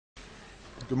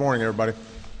Good morning, everybody.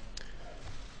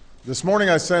 This morning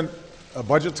I sent a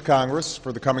budget to Congress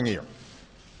for the coming year.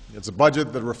 It's a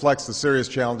budget that reflects the serious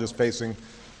challenges facing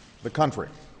the country.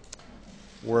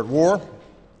 We're at war.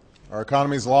 Our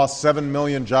economy's lost 7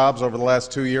 million jobs over the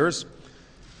last 2 years,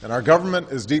 and our government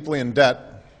is deeply in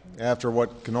debt after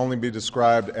what can only be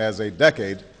described as a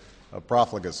decade of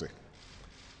profligacy.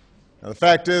 Now, the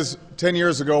fact is, 10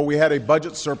 years ago, we had a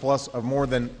budget surplus of more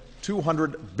than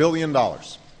 $200 billion,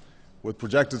 with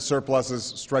projected surpluses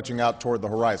stretching out toward the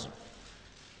horizon.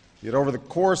 Yet over the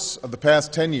course of the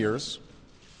past 10 years,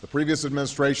 the previous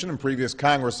administration and previous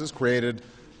Congresses created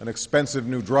an expensive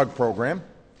new drug program,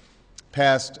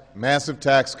 passed massive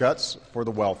tax cuts for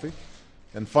the wealthy,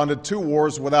 and funded 2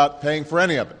 wars without paying for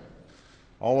any of it,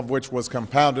 all of which was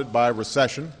compounded by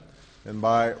recession and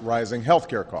by rising health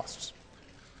care costs.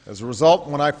 As a result,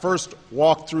 when I first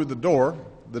walked through the door,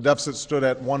 the deficit stood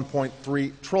at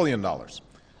 $1.3 trillion,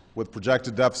 with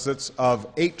projected deficits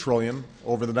of $8 trillion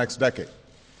over the next decade.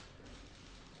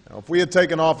 Now, if we had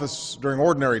taken office during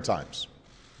ordinary times,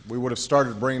 we would have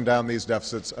started bringing down these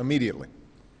deficits immediately.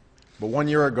 But 1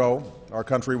 year ago, our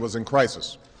country was in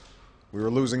crisis. We were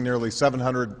losing nearly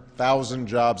 700,000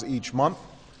 jobs each month.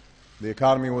 The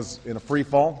economy was in a free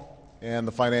fall, and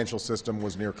the financial system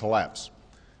was near collapse.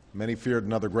 Many feared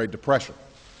another Great Depression.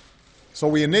 So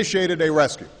we initiated a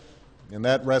rescue, and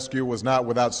that rescue was not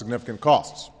without significant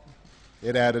costs.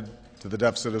 It added to the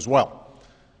deficit as well.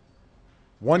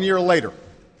 1 year later,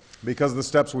 because of the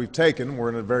steps we've taken, we're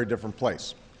in a very different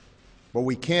place. But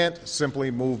we can't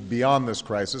simply move beyond this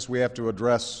crisis. We have to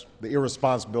address the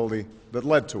irresponsibility that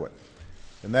led to it.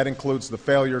 And that includes the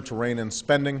failure to rein in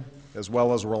spending as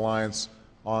well as reliance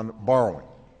on borrowing,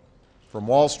 from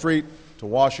Wall Street to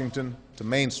Washington to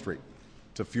Main Street,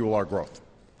 to fuel our growth.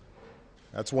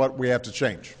 That's what we have to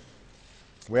change.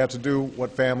 We have to do what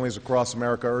families across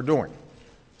America are doing.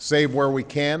 Save where we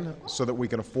can so that we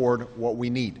can afford what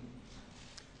we need.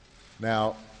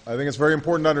 Now, I think it's very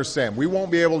important to understand, we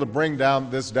won't be able to bring down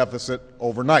this deficit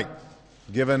overnight,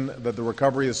 given that the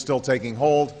recovery is still taking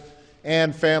hold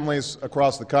and families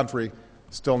across the country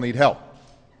still need help.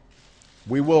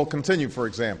 We will continue, for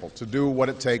example, to do what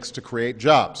it takes to create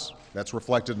jobs. That's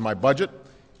reflected in my budget.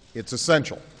 It's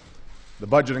essential. The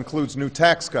budget includes new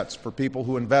tax cuts for people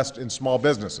who invest in small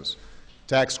businesses,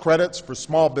 tax credits for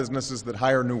small businesses that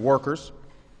hire new workers,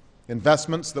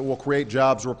 investments that will create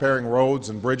jobs repairing roads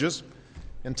and bridges,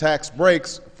 and tax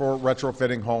breaks for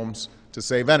retrofitting homes to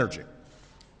save energy.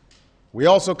 We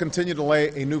also continue to lay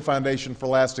a new foundation for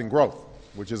lasting growth,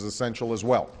 which is essential as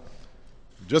well.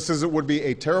 Just as it would be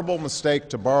a terrible mistake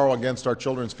to borrow against our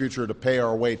children's future to pay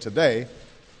our way today, it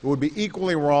would be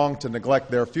equally wrong to neglect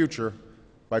their future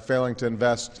by failing to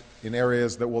invest in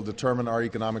areas that will determine our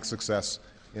economic success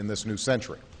in this new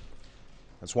century.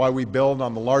 That's why we build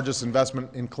on the largest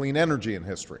investment in clean energy in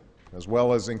history, as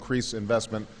well as increase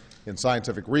investment in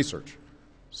scientific research,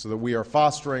 so that we are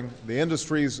fostering the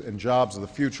industries and jobs of the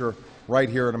future right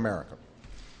here in America.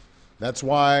 That's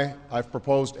why I've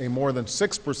proposed a more than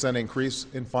 6% increase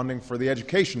in funding for the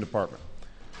Education Department.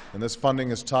 And this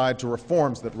funding is tied to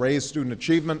reforms that raise student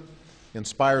achievement,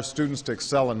 inspire students to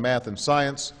excel in math and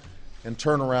science, and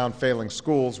turn around failing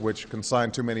schools, which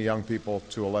consign too many young people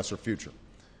to a lesser future.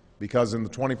 Because in the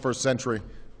 21st century,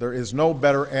 there is no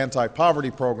better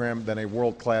anti-poverty program than a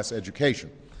world-class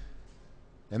education.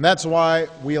 And that's why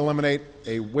we eliminate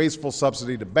a wasteful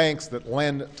subsidy to banks that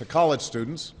lend to college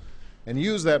students and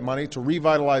use that money to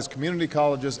revitalize community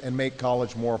colleges and make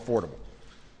college more affordable.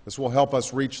 This will help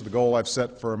us reach the goal I've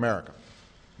set for America.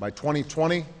 By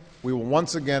 2020, we will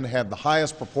once again have the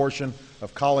highest proportion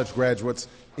of college graduates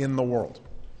in the world.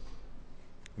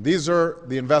 These are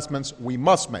the investments we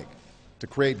must make to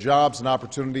create jobs and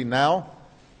opportunity now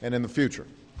and in the future.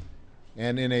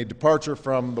 And in a departure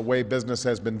from the way business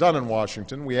has been done in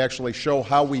Washington, we actually show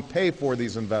how we pay for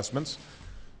these investments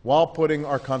while putting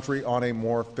our country on a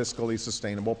more fiscally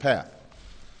sustainable path.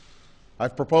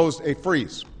 I've proposed a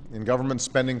freeze in government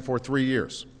spending for 3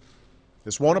 years.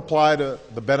 This won't apply to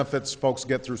the benefits folks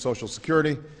get through Social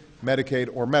Security, Medicaid,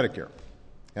 or Medicare,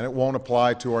 and it won't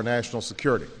apply to our national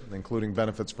security, including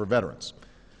benefits for veterans.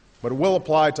 But it will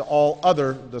apply to all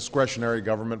other discretionary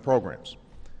government programs.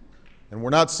 And we're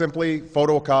not simply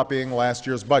photocopying last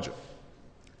year's budget.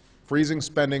 Freezing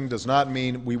spending does not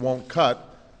mean we won't cut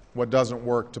what doesn't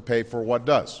work to pay for what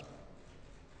does.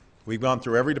 We've gone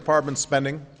through every department's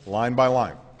spending, line by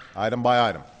line, item by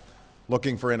item,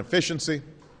 looking for inefficiency,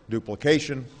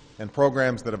 duplication, and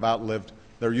programs that have outlived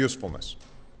their usefulness.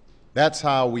 That's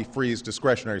how we freeze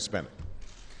discretionary spending.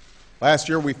 Last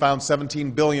year, we found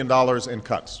 $17 billion in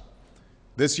cuts.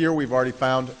 This year, we've already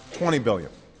found $20 billion.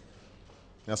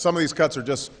 Now, some of these cuts are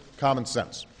just common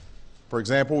sense. For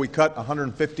example, we cut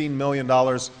 $115 million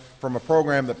from a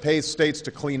program that pays states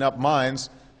to clean up mines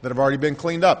that have already been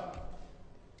cleaned up.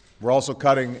 We're also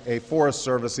cutting a Forest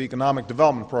Service economic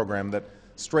development program that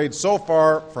strayed so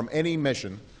far from any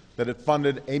mission that it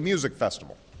funded a music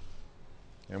festival.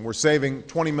 And we're saving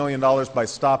 $20 million by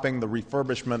stopping the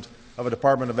refurbishment of a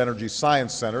Department of Energy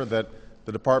Science Center that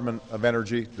the Department of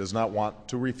Energy does not want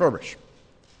to refurbish.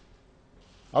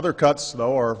 Other cuts,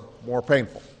 though, are more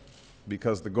painful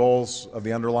because the goals of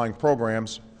the underlying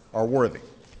programs are worthy.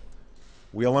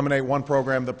 We eliminate one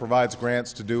program that provides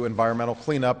grants to do environmental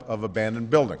cleanup of abandoned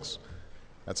buildings.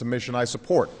 That's a mission I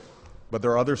support, but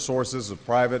there are other sources of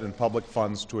private and public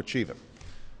funds to achieve it.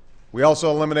 We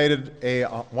also eliminated a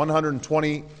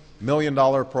 $120 million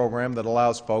program that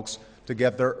allows folks to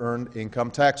get their earned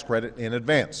income tax credit in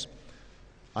advance.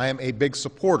 I am a big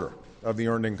supporter of the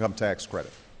earned income tax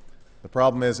credit. The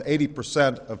problem is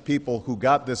 80% of people who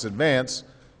got this advance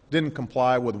didn't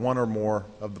comply with one or more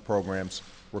of the program's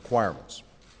requirements.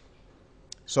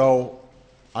 So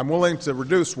I'm willing to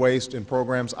reduce waste in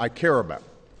programs I care about,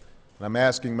 and I'm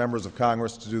asking members of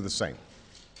Congress to do the same.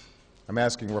 I'm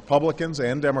asking Republicans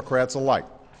and Democrats alike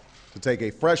to take a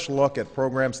fresh look at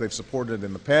programs they've supported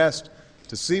in the past,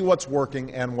 to see what's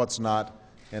working and what's not,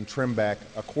 and trim back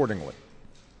accordingly.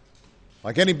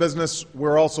 Like any business,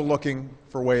 we're also looking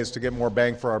for ways to get more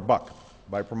bang for our buck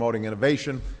by promoting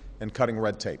innovation and cutting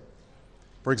red tape.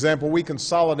 For example, we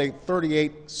consolidate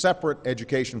 38 separate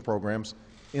education programs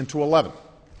into 11.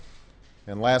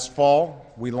 And last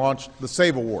fall, we launched the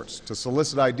SAVE Awards to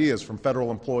solicit ideas from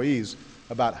federal employees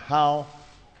about how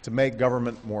to make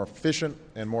government more efficient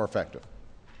and more effective.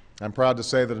 I'm proud to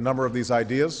say that a number of these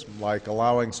ideas, like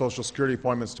allowing Social Security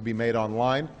appointments to be made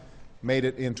online, made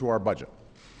it into our budget.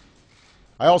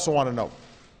 I also want to note,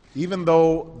 even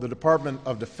though the Department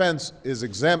of Defense is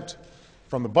exempt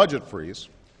from the budget freeze,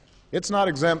 it's not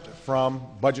exempt from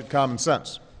budget common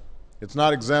sense. It's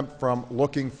not exempt from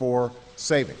looking for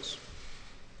savings.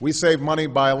 We save money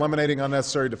by eliminating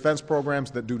unnecessary defense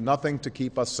programs that do nothing to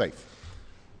keep us safe.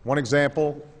 One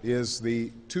example is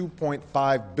the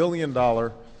 $2.5 billion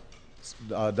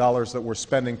that we're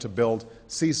spending to build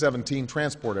C-17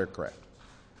 transport aircraft.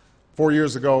 4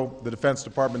 years ago, the Defense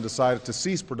Department decided to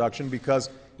cease production because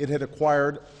it had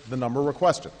acquired the number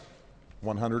requested,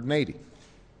 180.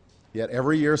 Yet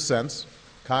every year since,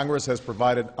 Congress has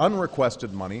provided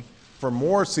unrequested money for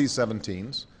more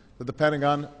C-17s that the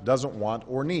Pentagon doesn't want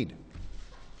or need.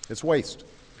 It's waste,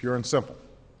 pure and simple.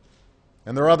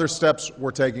 And there are other steps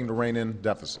we're taking to rein in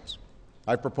deficits.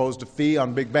 I proposed a fee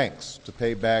on big banks to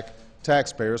pay back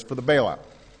taxpayers for the bailout.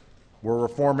 We're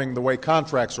reforming the way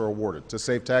contracts are awarded to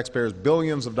save taxpayers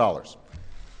billions of dollars.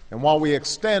 And while we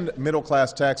extend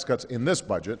middle-class tax cuts in this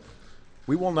budget,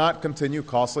 we will not continue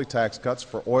costly tax cuts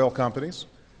for oil companies,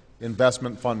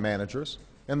 investment fund managers,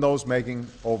 and those making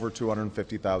over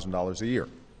 $250,000 a year.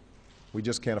 We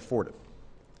just can't afford it.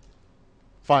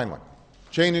 Finally,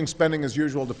 changing spending as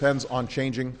usual depends on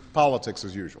changing politics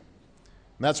as usual.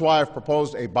 And that's why I've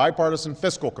proposed a bipartisan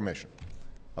fiscal commission,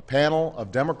 a panel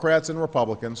of Democrats and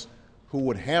Republicans who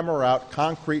would hammer out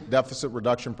concrete deficit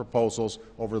reduction proposals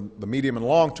over the medium and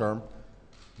long term,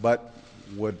 but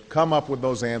would come up with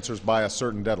those answers by a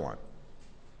certain deadline.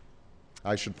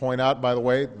 I should point out, by the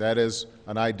way, that is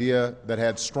an idea that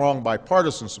had strong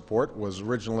bipartisan support, was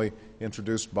originally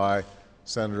introduced by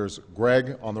Senators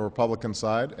Gregg on the Republican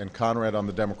side and Conrad on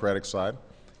the Democratic side,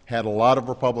 had a lot of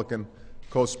Republican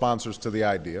co-sponsors to the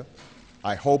idea.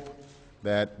 I hope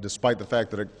that despite the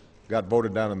fact that it got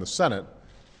voted down in the Senate,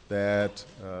 that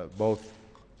both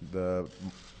the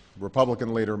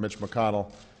Republican leader, Mitch McConnell,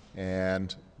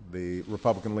 and the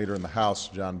Republican leader in the House,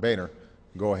 John Boehner,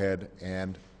 go ahead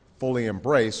and fully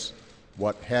embrace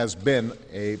what has been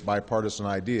a bipartisan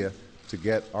idea to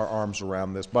get our arms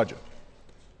around this budget.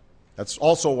 That's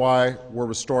also why we're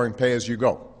restoring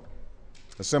pay-as-you-go,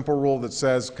 a simple rule that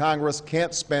says Congress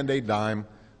can't spend a dime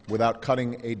without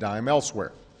cutting a dime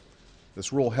elsewhere.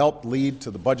 This rule helped lead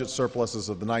to the budget surpluses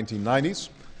of the 1990s,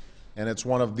 and it's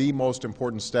one of the most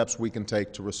important steps we can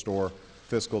take to restore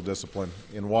fiscal discipline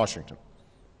in Washington.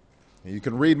 You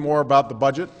can read more about the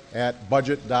budget at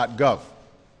budget.gov.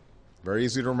 Very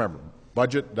easy to remember,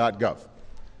 budget.gov.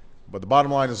 But the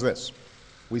bottom line is this.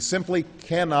 We simply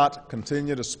cannot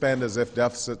continue to spend as if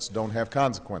deficits don't have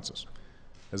consequences,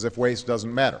 as if waste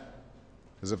doesn't matter,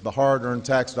 as if the hard-earned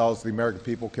tax dollars of the American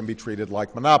people can be treated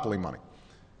like monopoly money,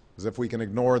 as if we can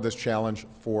ignore this challenge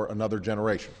for another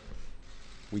generation.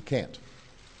 We can't.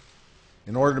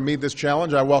 In order to meet this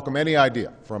challenge, I welcome any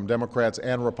idea from Democrats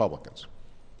and Republicans.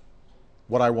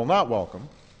 What I will not welcome,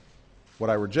 what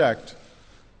I reject,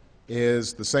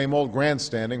 is the same old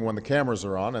grandstanding when the cameras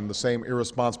are on and the same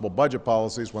irresponsible budget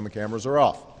policies when the cameras are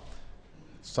off.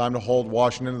 It's time to hold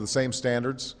Washington to the same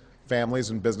standards families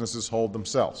and businesses hold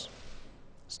themselves.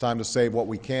 It's time to save what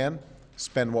we can,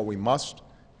 spend what we must,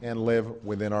 and live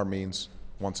within our means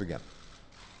once again.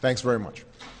 Thanks very much.